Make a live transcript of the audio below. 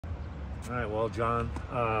All right, well, John,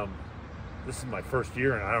 this is my first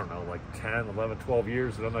year in, I don't know, like 10, 11, 12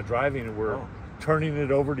 years that I'm not driving, and we're turning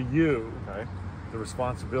it over to you. Okay. The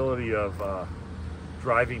responsibility of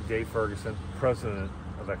driving Dave Ferguson, President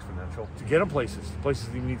of Exponential, to get him places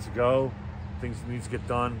he needs to go, things he needs to get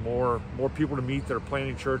done, more people to meet that are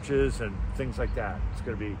planning churches and things like that. It's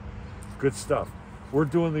going to be good stuff. We're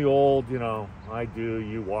doing the old, you know, I do,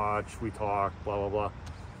 you watch, we talk, blah, blah, blah.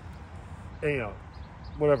 And, you know,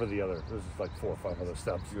 whatever the other, there's like 4 or 5 other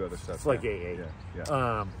steps. A few other steps. It's like AA.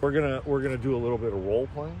 Yeah. We're gonna do a little bit of role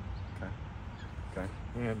playing. Okay.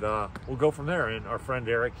 And we'll go from there. And our friend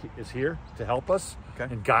Eric is here to help us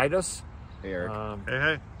and guide us. Hey, Eric.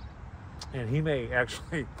 Hey. And he may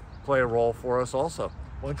actually play a role for us also.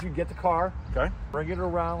 Once you get the car, bring it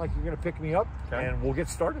around like you're going to pick me up, and we'll get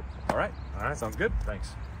started. All right. Sounds good. Thanks.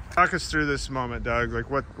 Talk us through this moment, Doug. Like,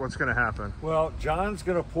 what's going to happen? Well, John's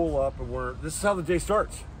going to pull up, and this is how the day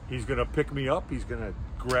starts. He's going to pick me up. He's going to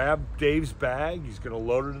grab Dave's bag. He's going to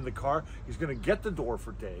load it in the car. He's going to get the door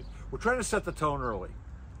for Dave. We're trying to set the tone early.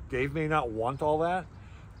 Dave may not want all that,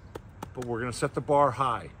 but we're going to set the bar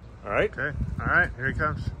high. All right? Okay. All right. Here he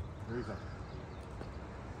comes. Here he comes.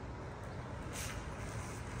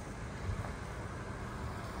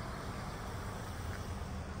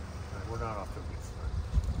 All right, we're not off to a good start.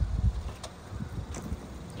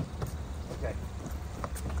 Okay.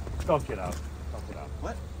 Don't get out.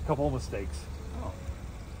 What? Couple of mistakes. Oh.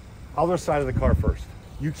 Other side of the car first.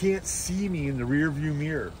 You can't see me in the rear view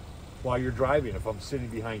mirror while you're driving if I'm sitting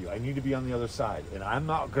behind you. I need to be on the other side, and I'm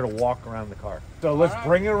not going to walk around the car. So let's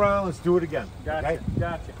bring it around. Let's do it again. Gotcha.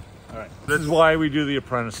 All right. This is why we do the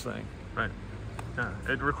apprentice thing. Right. Yeah.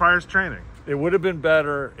 It requires training. It would have been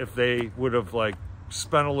better if they would have like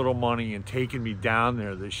spent a little money and taken me down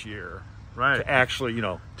there this year. Right. To actually, you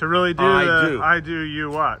know. To really do I do, you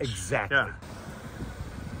watch. Exactly. Yeah.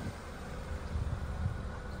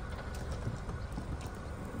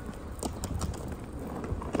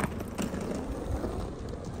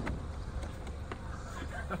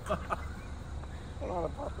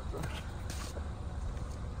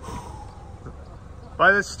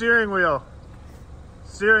 By the steering wheel.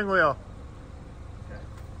 Steering wheel.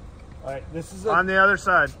 All right, this is on the other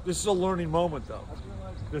side. This is a learning moment, though.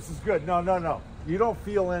 This is good. No. You don't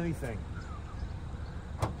feel anything.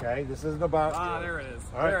 Okay, this isn't about. There it is.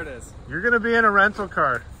 All right. There it is. You're going to be in a rental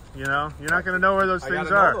car. You know, you're not going to know where those things I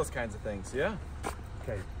gotta are. know those kinds of things. Yeah.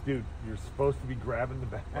 Okay, dude, you're supposed to be grabbing the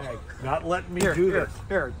bag, not letting me do this.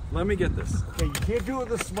 Here, let me get this. Okay, you can't do it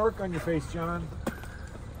with a smirk on your face, John.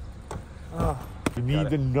 You need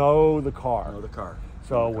to know the car. Know the car.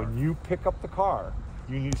 So when you pick up the car,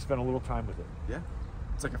 you need to spend a little time with it. Yeah.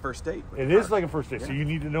 It's like a first date. It is like a first date. Yeah. So you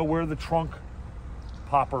need to know where the trunk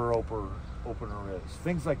popper opener is.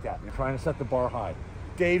 Things like that. You're trying to set the bar high.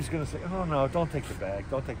 Dave's going to say, oh, no, don't take the bag.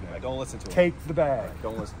 Don't take the bag. Don't listen to him. Take the bag.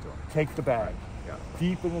 Don't listen to him. Take the bag. Yeah.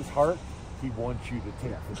 Deep in his heart, he wants you to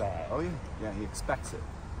take the bag. Oh, yeah. Yeah, he expects it,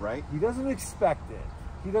 right? He doesn't expect it.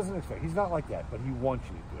 He's not like that, but he wants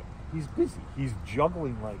you to do it. He's busy. He's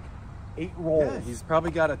juggling like 8 rolls. Yeah, he's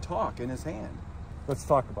probably got a talk in his hand. Let's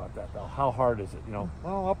talk about that, though. How hard is it? You know,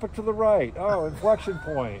 oh, up and to the right. Oh, inflection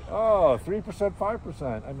point. Oh, 3%,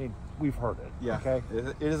 5%. I mean, we've heard it. Yeah. Okay.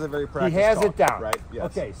 It is a very practiced He has talk, it down. right? Yes.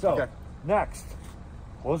 Okay. So next,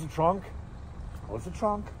 close the trunk. Close the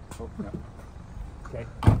trunk. Oh, yeah. Okay.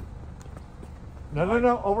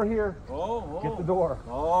 No. Over here. Oh. Get the door.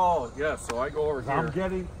 Oh, yes. So I go over here. I'm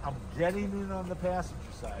getting in on the passenger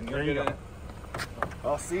side. There you go.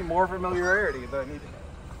 I'll see more familiarity than I need.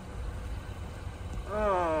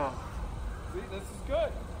 Oh. See, this is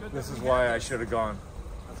good. This is why I should have gone.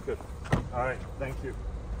 That's good. All right. Thank you.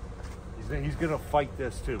 He's going to fight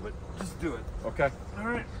this too, but just do it. Okay. All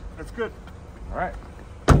right. That's good. All right.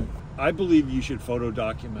 I believe you should photo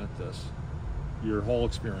document this, your whole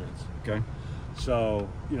experience. Okay. So,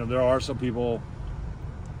 you know, there are some people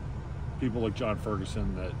like Jon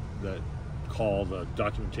Ferguson that call the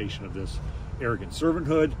documentation of this arrogant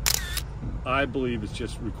servanthood. I believe it's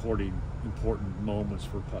just recording important moments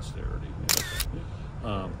for posterity.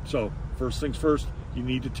 So first things first, you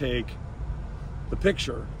need to take the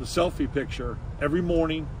picture, the selfie picture, every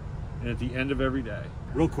morning and at the end of every day.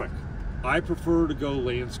 Real quick, I prefer to go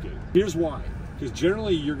landscape. Here's why. Because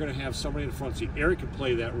generally you're going to have somebody in the front seat. Eric can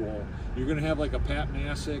play that role. You're going to have like a Pat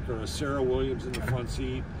Masick or a Sarah Williams in the front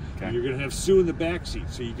seat. And you're going to have Sue in the back seat.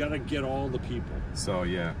 So you got to get all the people. So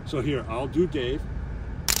yeah. So here, I'll do Dave.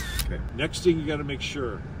 Okay. Next thing you got to make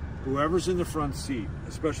sure, whoever's in the front seat,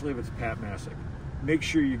 especially if it's Pat Masick, make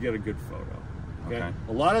sure you get a good photo. Okay.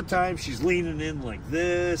 A lot of times she's leaning in like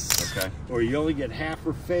this. Okay. Or you only get half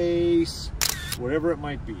her face, whatever it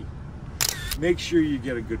might be. make sure you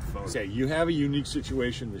get a good photo. Okay, you have a unique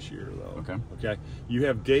situation this year, though. Okay. Okay. You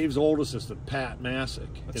have Dave's old assistant, Pat Masick,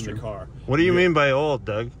 in the car. What do you mean by old,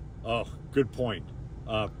 Doug? Oh, good point.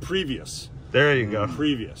 Previous. There you go.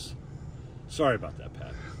 Previous. Sorry about that,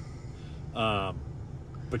 Pat.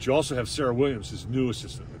 But you also have Sarah Williams, his new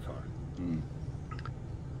assistant in the car.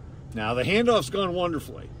 Now, the handoff's gone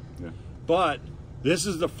wonderfully. Yeah. But this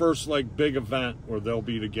is the first, like, big event where they'll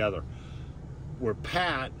be together. Where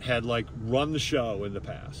Pat had, like, run the show in the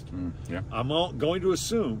past. Yeah. I'm going to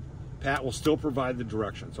assume Pat will still provide the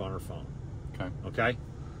directions on her phone. Okay. Okay?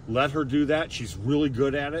 Let her do that. She's really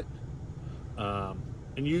good at it.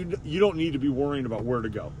 And you don't need to be worrying about where to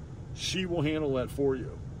go. She will handle that for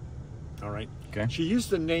you. All right? Okay. She used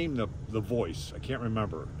to name the voice. I can't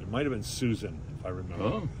remember. It might have been Susan, if I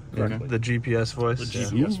remember correctly. The GPS voice. The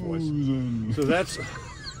GPS voice. So that's...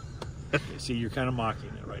 See, you're kind of mocking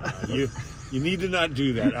it right now. You need to not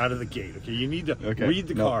do that out of the gate, okay? You need to read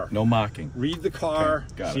the car. No mocking. Read the car,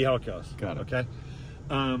 Okay, see how it goes. Got it. Okay?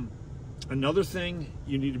 Another thing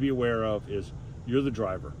you need to be aware of is you're the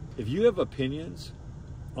driver. If you have opinions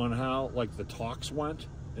on how, like, the talks went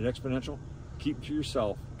at Exponential, keep them to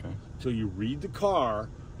yourself until you read the car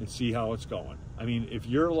and see how it's going. I mean, if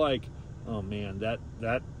you're like, oh, man, that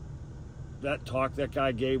talk that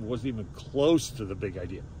guy gave wasn't even close to the big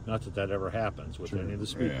idea. Not that that ever happens with any of the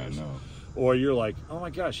speakers. Yeah, no. Or you're like, oh my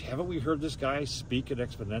gosh, haven't we heard this guy speak at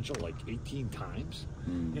Exponential like 18 times?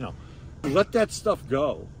 You know, let that stuff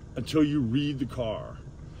go until you read the car.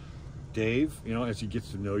 Dave, you know, as he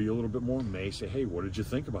gets to know you a little bit more, may say, hey, what did you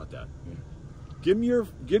think about that? Yeah. Give me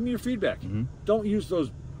your feedback. Don't use those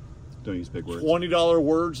big words. $20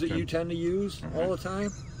 words that you tend to use all the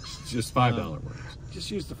time. Just $5 words. Just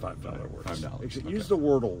use the $5 words. $5. Use the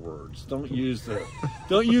Wordle words. Don't use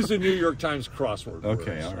the New York Times crossword words.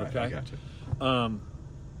 Okay, all right, okay? I got you.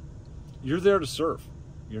 You're there to serve.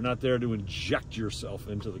 You're not there to inject yourself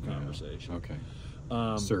into the conversation. Okay.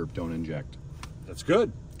 Serve, don't inject. That's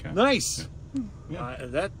good. Okay. Nice. Yeah.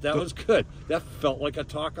 That was good. That felt like a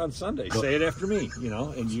talk on Sunday. Say it after me, you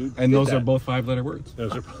know, and you. And those are both 5-letter words.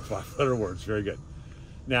 Those are both 5-letter words. Very good.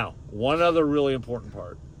 Now, one other really important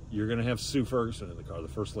part. You're going to have Sue Ferguson in the car, the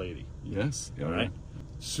First Lady. Yes. All right.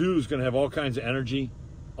 Sue's going to have all kinds of energy,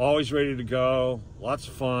 always ready to go, lots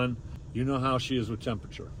of fun. You know how she is with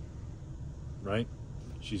temperature, right?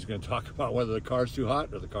 She's going to talk about whether the car's too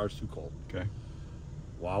hot or the car's too cold. Okay.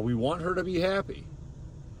 While we want her to be happy,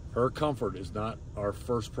 her comfort is not our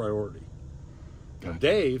first priority. Now,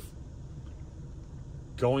 Dave,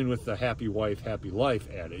 going with the happy wife, happy life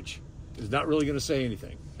adage, is not really going to say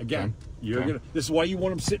anything. Again, this is why you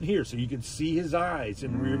want him sitting here, so you can see his eyes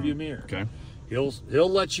in the rearview mirror. Okay. He'll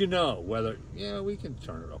let you know whether, we can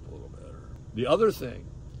turn it up a little bit. The other thing,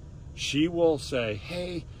 she will say,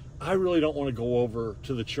 hey, I really don't want to go over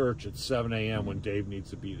to the church at 7 a.m. when Dave needs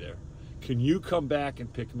to be there. Can you come back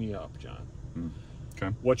and pick me up, John?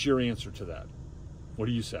 Okay. What's your answer to that? What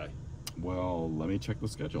do you say? Well, let me check the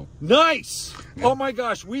schedule. Nice! Yeah. Oh my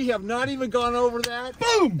gosh, we have not even gone over that.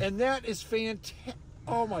 Boom! And that is fantastic.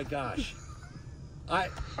 Oh my gosh.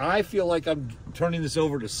 I feel like I'm turning this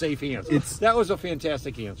over to safe hands. That was a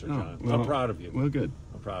fantastic answer, John. I'm proud of you. Well, good.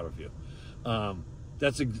 I'm proud of you.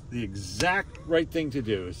 That's the exact right thing to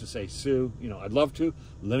do, is to say, Sue, I'd love to.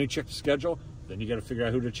 Let me check the schedule. Then you got to figure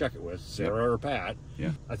out who to check it with, Sarah or Pat.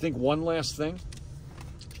 Yeah. I think one last thing.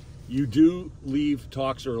 You do leave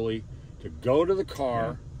talks early to go to the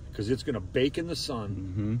car because it's going to bake in the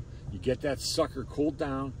sun. You get that sucker cooled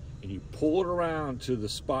down and you pull it around to the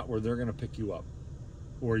spot where they're going to pick you up,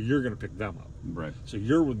 or you're going to pick them up. Right. So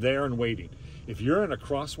you're there and waiting. If you're in a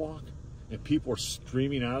crosswalk and people are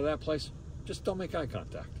streaming out of that place, just don't make eye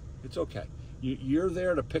contact. It's okay. You're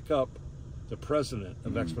there to pick up the president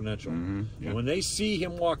of Exponential. And when they see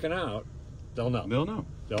him walking out, they'll know.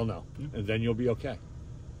 They'll know. Yeah. And then you'll be okay.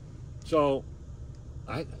 So,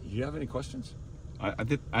 you have any questions? I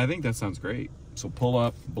think that sounds great. So pull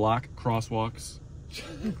up, block crosswalks,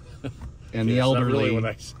 and the elderly, not really what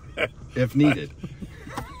I said. if needed.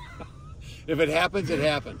 If it happens, it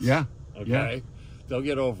happens. Yeah. Okay. Yeah. They'll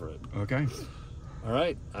get over it. Okay. All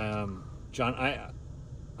right, John.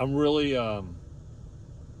 I'm really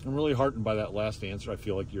heartened by that last answer. I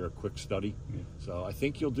feel like you're a quick study, so I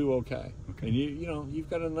think you'll do okay. And you've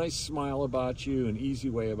got a nice smile about you, an easy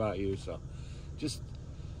way about you. So,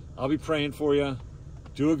 I'll be praying for you.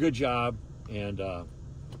 Do a good job, and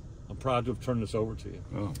I'm proud to have turned this over to you.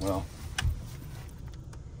 Oh well.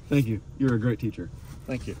 Thank you. You're a great teacher.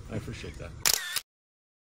 Thank you. I appreciate that.